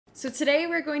So today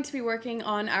we're going to be working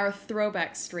on our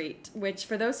Throwback Street, which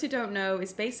for those who don't know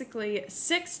is basically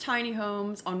 6 tiny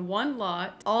homes on one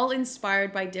lot, all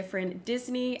inspired by different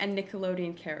Disney and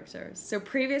Nickelodeon characters. So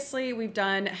previously we've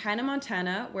done Hannah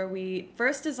Montana, where we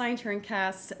first designed her in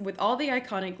CAS with all the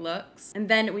iconic looks, and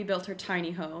then we built her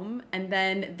tiny home. And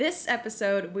then this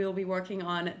episode we'll be working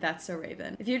on That's So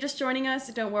Raven. If you're just joining us,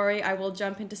 don't worry, I will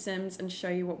jump into Sims and show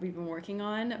you what we've been working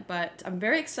on, but I'm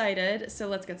very excited, so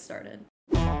let's get started.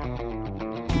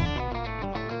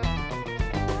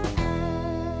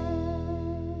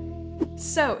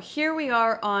 So here we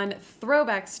are on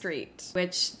Throwback Street,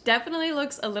 which definitely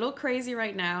looks a little crazy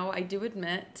right now, I do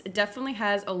admit. It definitely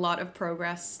has a lot of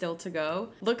progress still to go.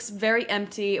 Looks very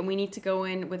empty and we need to go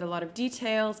in with a lot of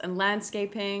details and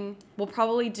landscaping. We'll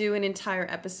probably do an entire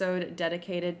episode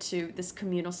dedicated to this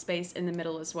communal space in the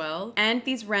middle as well. And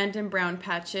these random brown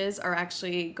patches are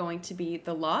actually going to be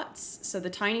the lots, so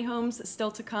the tiny homes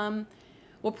still to come.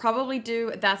 We'll probably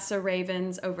do That's So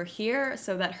Ravens over here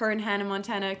so that her and Hannah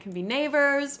Montana can be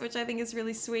neighbors, which I think is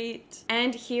really sweet.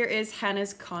 And here is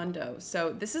Hannah's condo.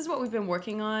 So this is what we've been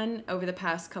working on over the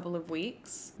past couple of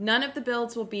weeks. None of the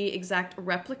builds will be exact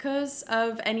replicas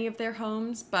of any of their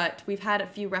homes, but we've had a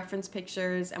few reference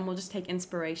pictures and we'll just take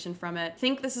inspiration from it. I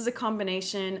think this is a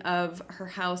combination of her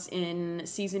house in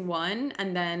season 1,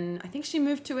 and then I think she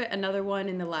moved to it another one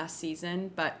in the last season,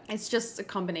 but it's just a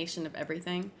combination of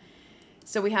everything.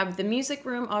 So we have the music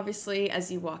room, obviously,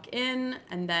 as you walk in,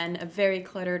 and then a very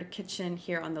cluttered kitchen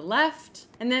here on the left.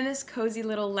 And then this cozy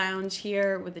little lounge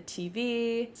here with a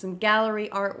TV, some gallery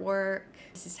artwork.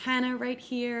 This is Hannah right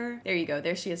here. There you go,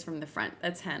 there she is from the front,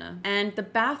 that's Hannah. And the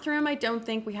bathroom, I don't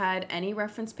think we had any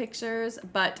reference pictures,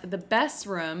 but the best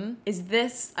room is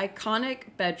this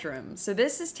iconic bedroom. So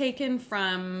this is taken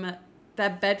from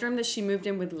that bedroom that she moved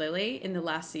in with Lily in the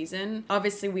last season.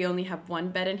 Obviously, we only have one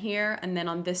bed in here, and then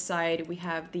on this side, we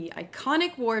have the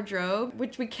iconic wardrobe,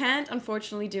 which we can't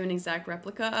unfortunately do an exact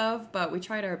replica of, but we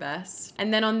tried our best.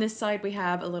 And then on this side, we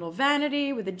have a little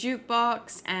vanity with a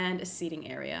jukebox and a seating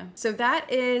area. So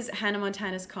that is Hannah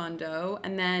Montana's condo,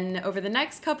 and then over the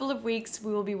next couple of weeks,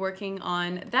 we will be working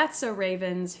on That's So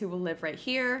Ravens, who will live right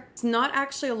here. It's not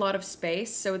actually a lot of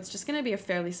space, so it's just gonna be a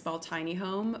fairly small tiny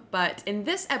home, but in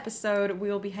this episode, we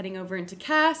will be heading over into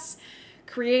CAS,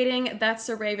 creating That's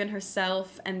So Raven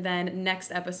herself, and then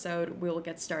next episode we'll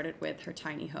get started with her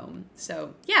tiny home.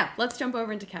 So yeah, let's jump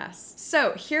over into CAS.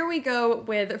 So here we go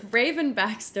with Raven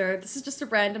Baxter. This is just a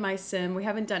randomized sim. We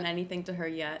haven't done anything to her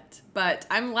yet, but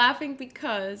I'm laughing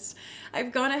because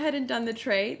I've gone ahead and done the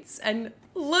traits, and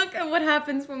look at what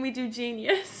happens when we do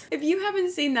Genius. If you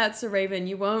haven't seen That's So Raven,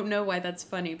 you won't know why that's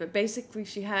funny, but basically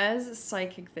she has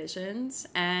psychic visions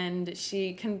and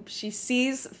she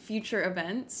sees future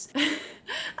events.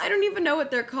 I don't even know what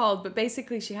they're called, but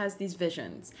basically she has these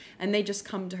visions and they just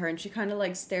come to her and she kind of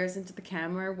like stares into the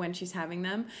camera when she's having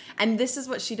them. And this is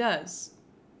what she does.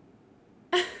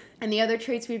 And the other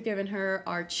traits we've given her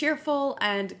are cheerful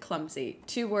and clumsy.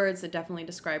 2 words that definitely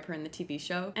describe her in the TV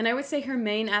show. And I would say her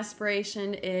main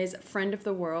aspiration is friend of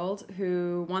the world,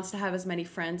 who wants to have as many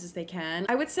friends as they can.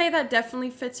 I would say that definitely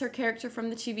fits her character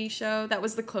from the TV show. That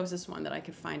was the closest one that I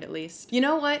could find, at least. You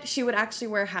know what? She would actually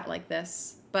wear a hat like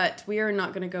this. But we are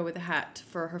not going to go with a hat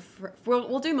for her.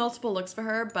 We'll do multiple looks for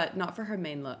her, but not for her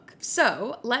main look.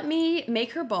 So let me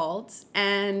make her bald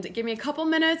and give me a couple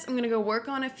minutes. I'm going to go work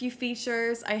on a few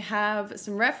features. I have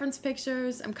some reference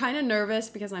pictures. I'm kind of nervous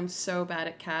because I'm so bad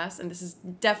at CAS, and this is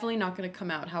definitely not going to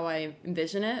come out how I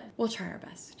envision it. We'll try our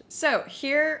best. So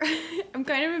here, I'm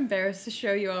kind of embarrassed to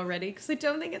show you already because I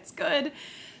don't think it's good.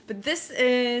 But this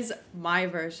is my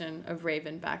version of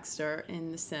Raven Baxter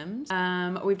in The Sims.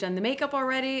 We've done the makeup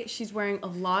already. She's wearing a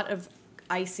lot of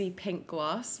icy pink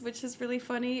gloss, which is really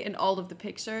funny in all of the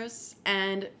pictures.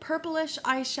 And purplish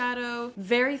eyeshadow,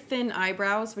 very thin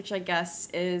eyebrows, which I guess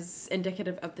is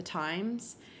indicative of the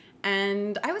times.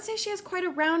 And I would say she has quite a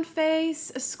round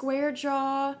face, a square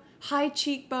jaw, high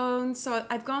cheekbones. So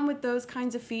I've gone with those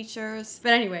kinds of features.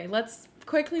 But anyway, let's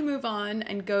quickly move on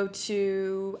and go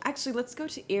to, actually let's go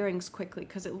to earrings quickly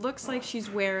because it looks like she's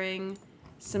wearing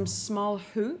some small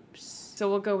hoops. So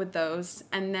we'll go with those.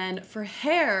 And then for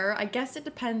hair, I guess it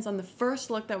depends on the first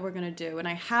look that we're gonna do. And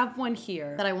I have one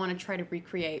here that I wanna try to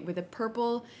recreate with a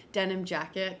purple denim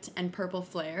jacket and purple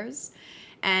flares.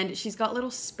 And she's got little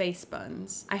space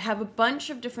buns. I have a bunch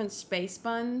of different space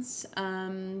buns,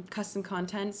 custom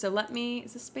content. So let me,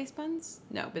 is this space buns?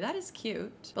 No, but that is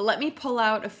cute. But let me pull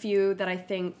out a few that I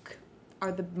think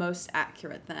are the most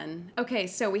accurate then. Okay,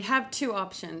 so we have 2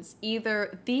 options.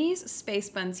 Either these space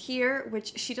buns here,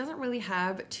 which she doesn't really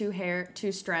have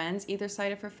 2 strands either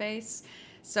side of her face.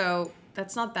 So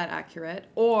That's not that accurate.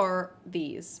 Or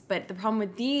these. But the problem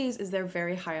with these is they're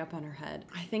very high up on her head.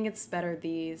 I think it's better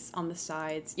these on the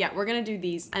sides. Yeah, we're gonna do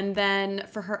these. And then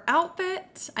for her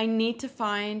outfit, I need to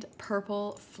find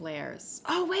purple flares.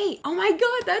 Oh wait, oh my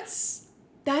god, that's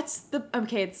the,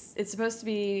 okay, it's supposed to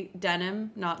be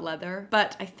denim, not leather.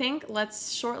 But I think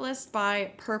let's shortlist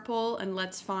by purple and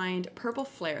let's find purple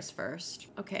flares first.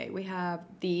 Okay, we have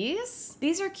these.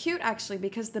 These are cute actually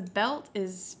because the belt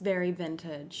is very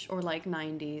vintage or like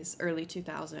 90s, early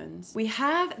 2000s. We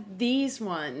have these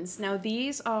ones. Now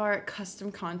these are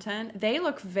custom content. They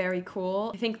look very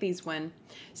cool. I think these win.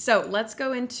 So let's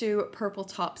go into purple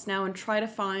tops now and try to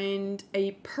find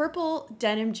a purple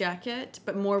denim jacket,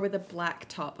 but more with a black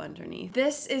top underneath.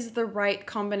 This is the right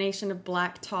combination of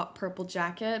black top, purple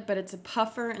jacket, but it's a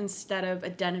puffer instead of a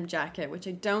denim jacket, which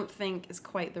I don't think is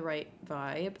quite the right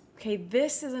vibe. Okay,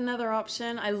 this is another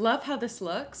option. I love how this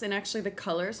looks, and actually the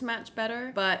colors match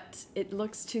better, but it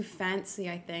looks too fancy,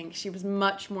 I think. She was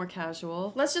much more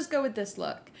casual. Let's just go with this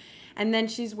look. And then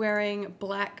she's wearing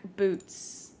black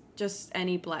boots. Just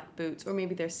any black boots, or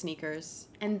maybe they're sneakers.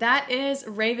 And that is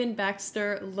Raven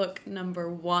Baxter look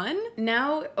number 1.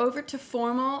 Now over to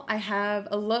formal. I have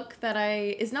a look that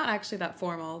is not actually that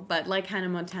formal, but like Hannah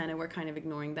Montana, we're kind of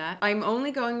ignoring that. I'm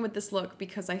only going with this look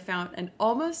because I found an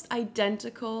almost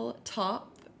identical top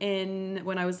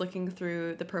when I was looking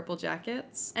through the purple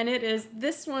jackets. And it is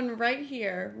this one right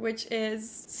here, which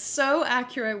is so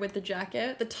accurate with the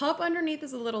jacket. The top underneath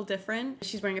is a little different.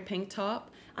 She's wearing a pink top.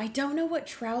 I don't know what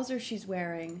trousers she's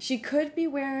wearing. She could be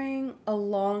wearing a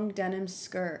long denim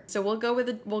skirt. So we'll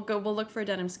look for a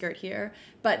denim skirt here,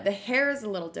 but the hair is a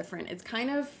little different. It's kind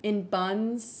of in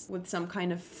buns with some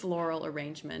kind of floral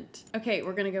arrangement. Okay,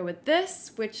 we're gonna go with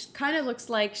this, which kind of looks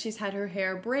like she's had her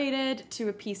hair braided to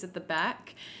a piece at the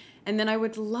back. And then I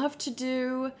would love to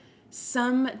do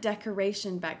some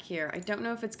decoration back here. I don't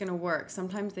know if it's gonna work.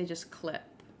 Sometimes they just clip.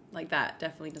 Like that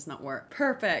definitely does not work.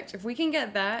 Perfect. If we can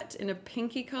get that in a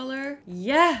pinky color,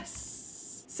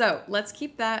 yes. So let's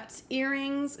keep that.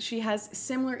 Earrings, she has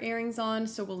similar earrings on,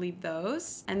 so we'll leave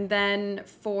those. And then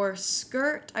for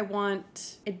skirt, I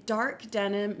want a dark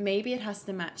denim. Maybe it has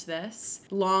to match this.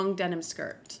 Long denim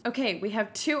skirt. Okay, we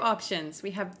have 2 options.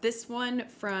 We have this one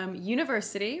from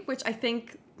University, which I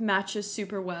think matches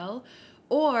super well,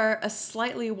 or a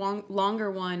slightly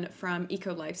longer one from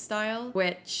Eco Lifestyle,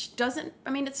 which doesn't, I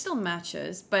mean, it still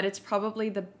matches, but it's probably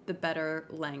the better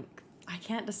length. I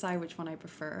can't decide which one I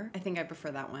prefer. I think I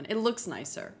prefer that one. It looks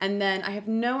nicer. And then I have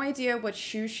no idea what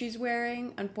shoes she's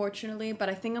wearing, unfortunately, but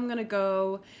I think I'm gonna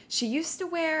go, she used to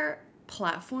wear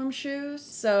platform shoes,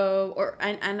 so,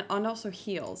 and also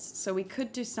heels. So we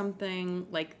could do something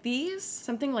like these.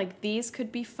 Something like these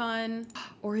could be fun.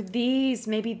 Or these,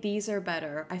 maybe these are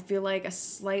better. I feel like a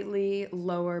slightly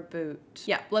lower boot.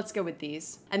 Yeah, let's go with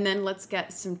these. And then let's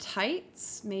get some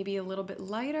tights, maybe a little bit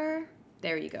lighter.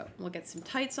 There you go. We'll get some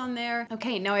tights on there.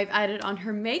 Okay, now I've added on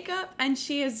her makeup and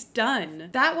she is done.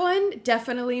 That one,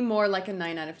 definitely more like a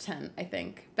 9 out of 10, I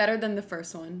think. Better than the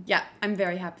first one. Yeah, I'm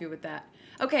very happy with that.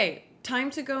 Okay, time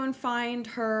to go and find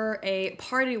her a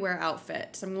party wear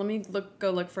outfit. So let me go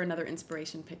look for another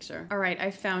inspiration picture. All right, I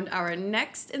found our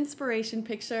next inspiration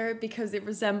picture because it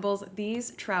resembles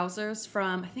these trousers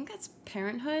from, I think that's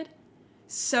Parenthood.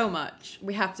 So much.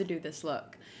 We have to do this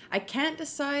look. I can't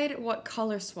decide what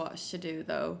color swatch to do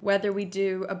though. Whether we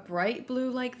do a bright blue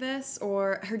like this,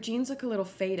 or her jeans look a little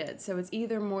faded, so it's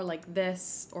either more like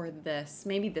this or this.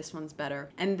 Maybe this one's better.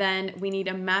 And then we need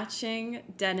a matching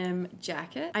denim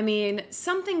jacket. I mean,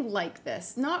 something like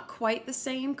this. Not quite the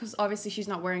same, because obviously she's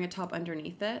not wearing a top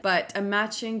underneath it, but a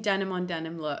matching denim on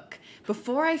denim look.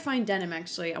 Before I find denim,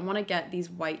 actually, I want to get these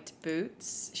white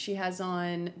boots. She has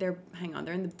on, they're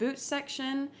in the boot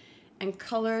section. And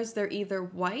colors, they're either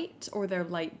white or they're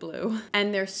light blue.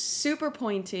 And they're super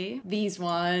pointy. These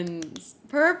ones,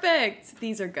 perfect.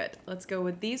 These are good. Let's go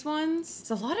with these ones. It's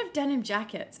a lot of denim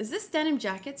jackets. Is this denim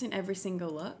jackets in every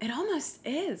single look? It almost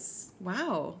is.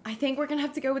 Wow. I think we're gonna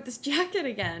have to go with this jacket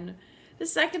again. The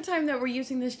second time that we're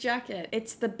using this jacket.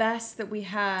 It's the best that we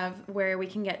have where we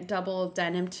can get double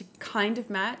denim to kind of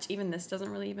match. Even this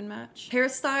doesn't really even match.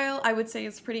 Hairstyle, I would say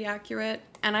is pretty accurate.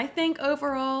 And I think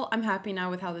overall, I'm happy now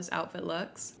with how this outfit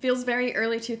looks. Feels very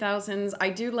early 2000s.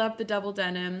 I do love the double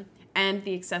denim. and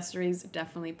the accessories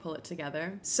definitely pull it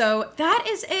together. So that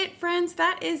is it, friends.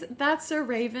 That's Sir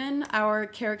Raven, our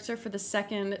character for the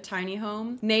second tiny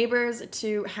home. Neighbors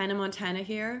to Hannah Montana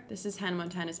here. This is Hannah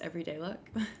Montana's everyday look.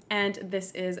 And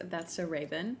this is That's So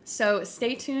Raven. So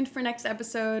stay tuned for next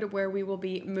episode where we will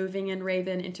be moving in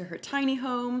Raven into her tiny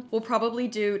home. We'll probably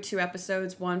do 2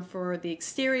 episodes, one for the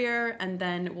exterior, and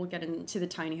then we'll get into the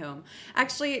tiny home.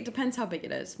 Actually, it depends how big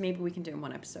it is. Maybe we can do in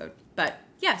 1 episode. But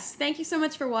yes, thank you so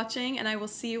much for watching, and I will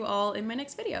see you all in my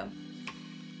next video.